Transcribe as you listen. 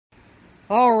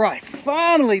All right,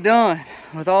 finally done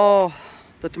with all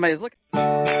the tomatoes. Look.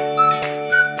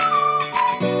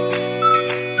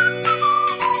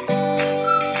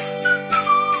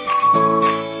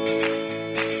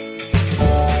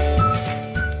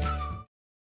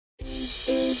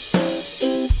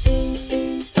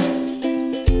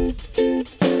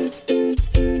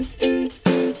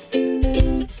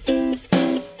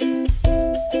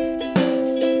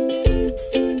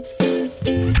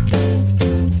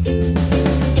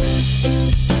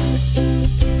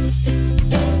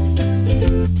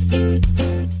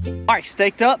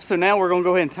 Staked up, so now we're gonna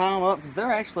go ahead and tie them up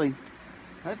because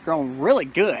they've grown really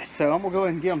good. So I'm gonna go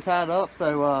ahead and get them tied up.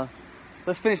 So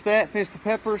let's finish that, finish the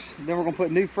peppers. Then we're gonna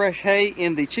put new fresh hay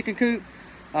in the chicken coop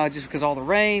just because all the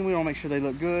rain. We want to make sure they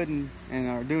look good and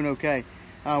are doing okay.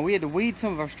 We had to weed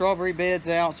some of our strawberry beds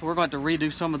out, so we're going to have to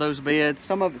redo some of those beds.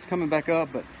 Some of it's coming back up,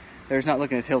 but they're not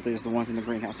looking as healthy as the ones in the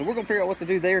greenhouse. So we're gonna figure out what to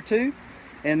do there too,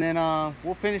 and then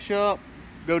we'll finish up,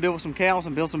 go deal with some cows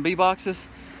and build some bee boxes.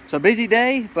 So busy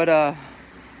day, but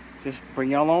just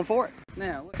bring y'all on for it.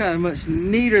 Now, look how much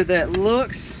neater that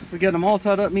looks. We got them all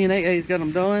tied up. Me and AA's got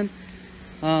them done.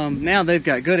 Now they've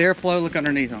got good airflow. Look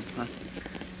underneath them.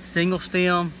 Single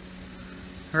stem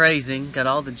raising. Got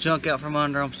all the junk out from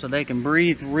under them so they can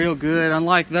breathe real good.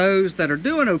 Unlike those that are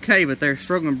doing okay, but they're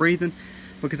struggling breathing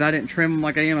because I didn't trim them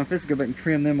like I am. I'm supposed to go back and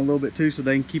trim them a little bit too so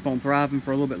they can keep on thriving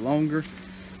for a little bit longer.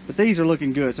 But these are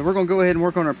looking good. So we're going to go ahead and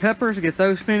work on our peppers to get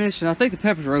those finished. And I think the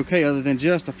peppers are okay other than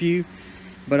just a few.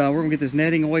 But we're going to get this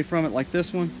netting away from it like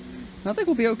this one. I think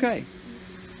we'll be okay.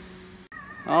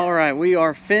 All right, we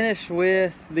are finished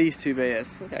with these two beds.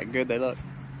 Look how good they look.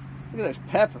 Look at those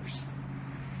peppers.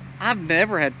 I've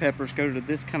never had peppers go to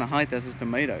this kind of height as a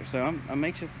tomato. So I'm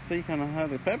anxious to see kind of how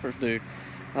the peppers do.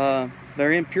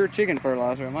 They're in pure chicken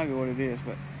fertilizer. It might be what it is,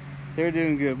 but they're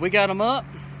doing good. We got them up.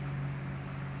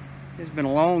 It's been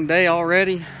a long day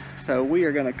already. So we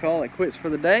are going to call it quits for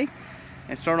the day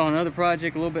and start on another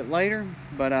project a little bit later.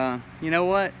 But you know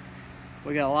what?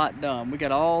 We got a lot done. We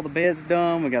got all the beds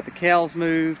done. We got the cows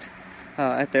moved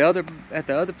at the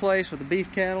other place with the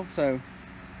beef cattle. So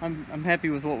I'm happy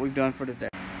with what we've done for today.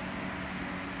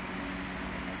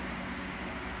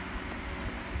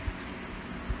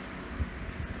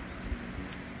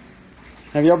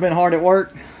 Have y'all been hard at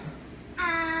work?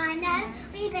 No.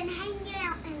 We've been hanging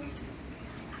out in this.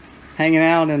 Hanging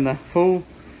out in the pool?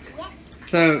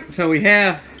 So we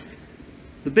have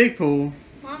the big pool.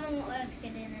 Mama won't let us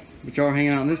get in it. But y'all are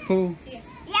hanging out in this pool? Yeah.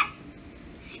 Yeah.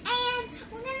 And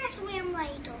we're gonna swim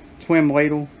ladle. Swim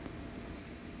ladle.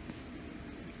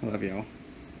 I love y'all.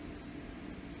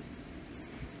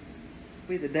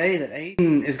 Be the day that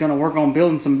Aiden is going to work on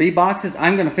building some bee boxes.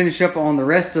 I'm going to finish up on the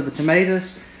rest of the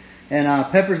tomatoes and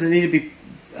peppers that need to be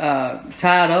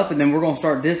tied up, and then we're going to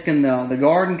start disking the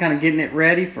garden, kind of getting it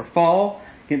ready for fall,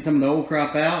 getting some of the old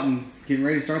crop out and getting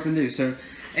ready to start the new. So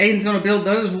Aiden's going to build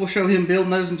those. We'll show him building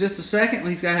those in just a second.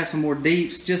 He's got to have some more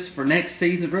deeps just for next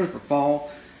season, really for fall.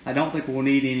 I don't think we'll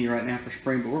need any right now for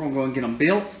spring, but we're going to go and get them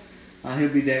built. He'll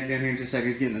be down here in just a second.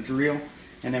 He's getting the drill,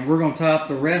 and then we're going to tie up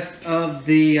the rest of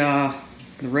the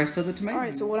tomatoes. All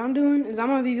right, so what I'm doing is I'm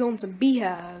going to be building some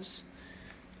beehives.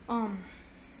 I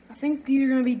think these are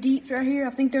going to be deeps right here.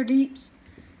 I think they're deeps.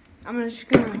 I'm just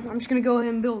gonna go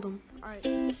ahead and build them. All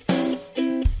right.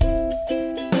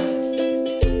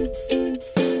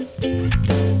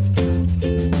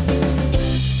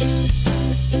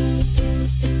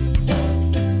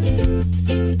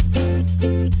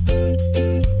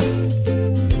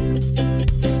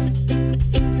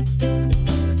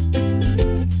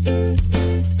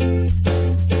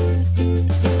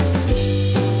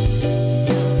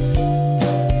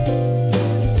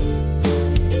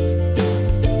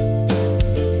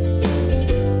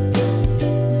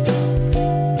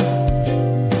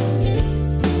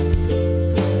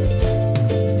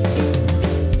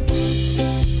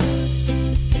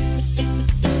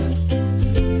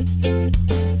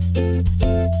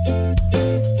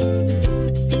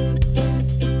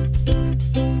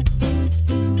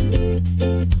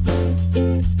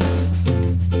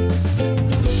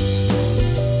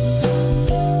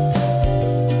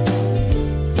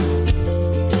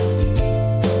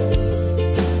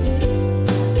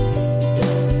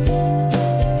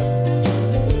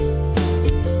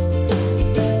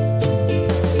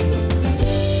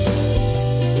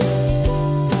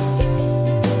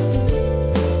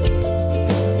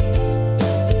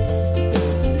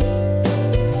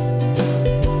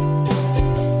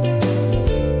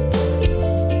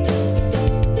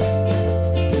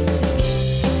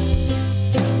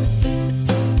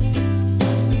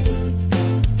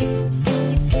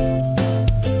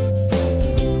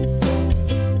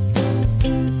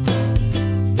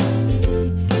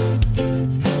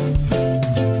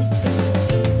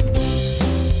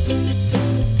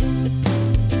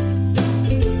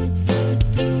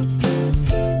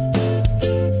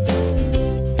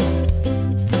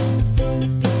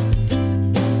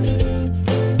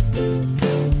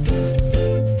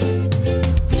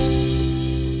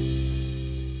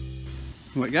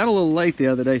 start. Got a little late the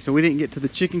other day, so we didn't get to the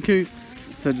chicken coop.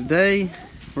 So today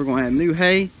we're gonna have new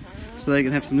hay so they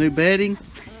can have some new bedding.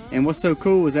 And what's so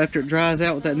cool is after it dries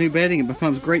out with that new bedding, it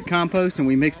becomes great compost, and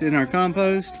we mix it in our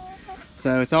compost.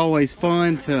 So it's always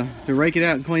fun to rake it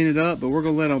out and clean it up, but we're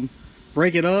gonna let them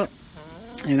break it up,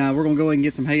 and we're gonna go ahead and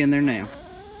get some hay in there now.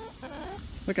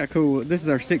 Look how cool. This is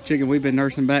our sick chicken we've been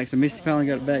nursing back. So Misty finally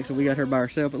got it back, so we got her by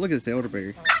herself. But look at this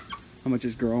elderberry, how much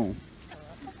it's grown.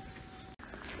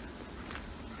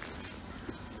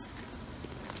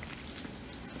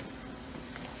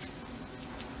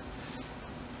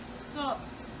 What's up?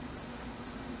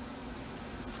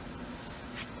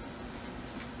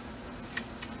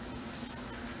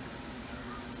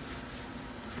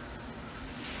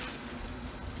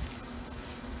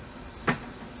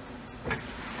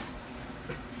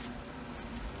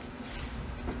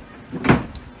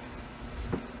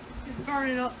 Just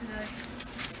burning it up today.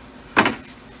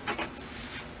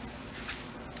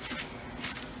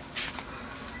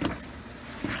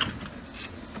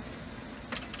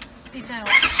 Peace out.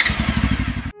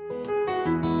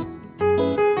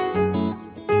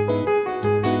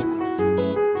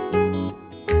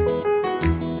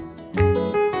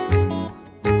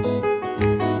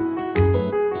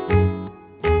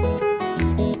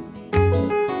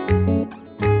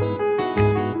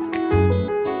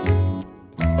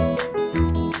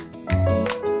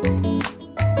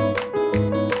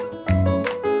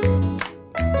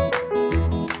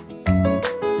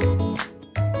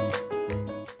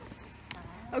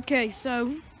 Okay,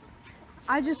 so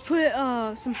I just put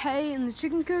some hay in the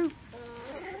chicken coop.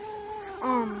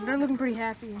 They're looking pretty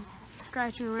happy,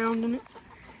 scratching around in it.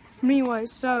 Anyway,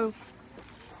 so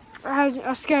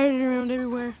I scattered it around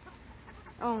everywhere.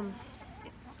 And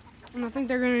I think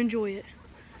they're gonna enjoy it.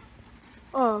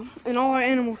 And all our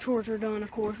animal chores are done,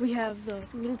 of course. We have the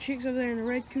little chicks over there in the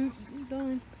red coop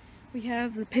done. We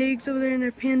have the pigs over there in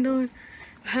their pen done,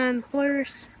 behind the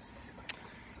Polaris.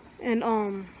 And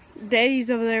Daddy's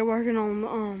over there working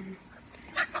on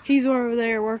he's over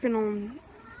there working on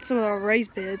some of our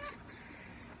raised beds.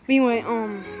 Anyway,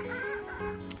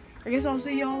 I guess I'll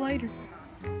see y'all later.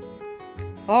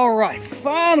 All right,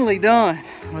 finally done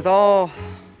with all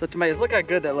the tomatoes. Look how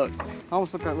good that looks.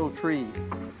 Almost look like little trees.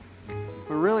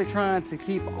 We're really trying to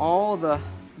keep all the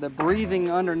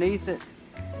breathing underneath it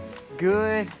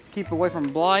good, to keep away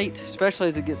from blight, especially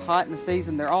as it gets hot in the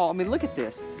season. They're all, I mean, look at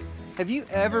this. Have you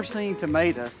ever seen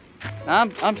tomatoes? Now,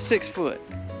 I'm 6 foot,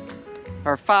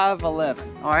 or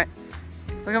 5'11", all right?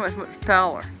 Look how much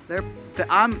taller.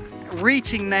 I'm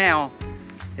reaching now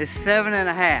is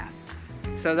 7.5.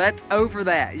 So that's over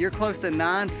that. You're close to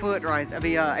 9 foot right,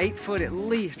 8 foot at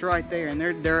least right there, and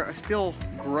they're still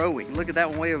growing. Look at that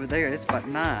one way over there, it's about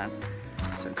 9.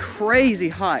 It's a crazy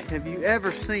height. Have you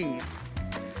ever seen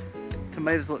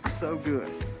tomatoes look so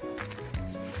good?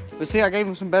 But see, I gave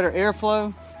them some better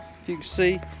airflow. If you can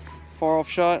see, far off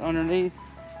shot underneath.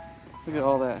 Look at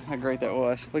all that, how great that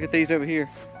was. Look at these over here.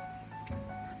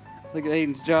 Look at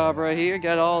Aiden's job right here.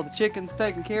 Got all the chickens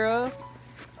taken care of.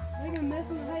 They're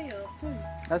messing the hay up too.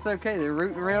 That's okay, they're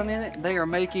rooting around in it. They are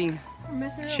making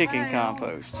chicken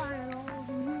compost.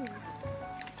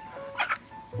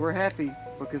 We're happy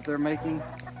because they're making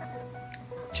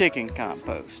chicken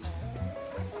compost.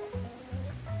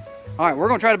 All right, we're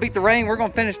gonna try to beat the rain. We're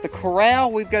gonna finish the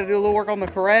corral. We've got to do a little work on the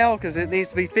corral because it needs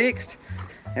to be fixed.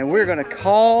 And we're gonna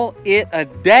call it a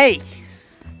day.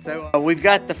 So we've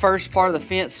got the first part of the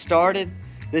fence started.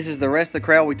 This is the rest of the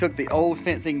corral. We took the old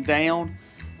fencing down.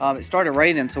 It started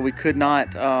raining, so we could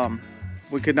not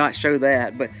show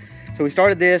that. But so we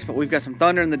started this, but we've got some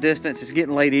thunder in the distance. It's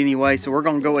getting late anyway, so we're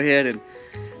gonna go ahead and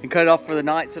cut it off for the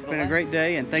night. So it's been a great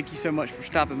day, and thank you so much for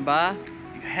stopping by.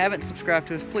 If you haven't subscribed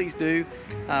to us, please do.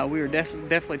 We are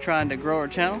definitely trying to grow our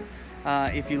channel.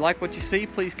 If you like what you see,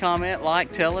 please comment,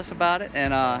 like, tell us about it.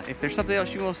 And if there's something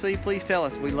else you want to see, please tell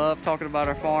us. We love talking about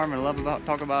our farm and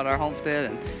talking about our homestead,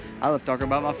 and I love talking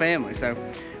about my family. So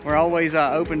we're always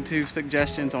open to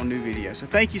suggestions on new videos. So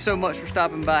thank you so much for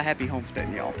stopping by. Happy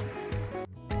homesteading, y'all.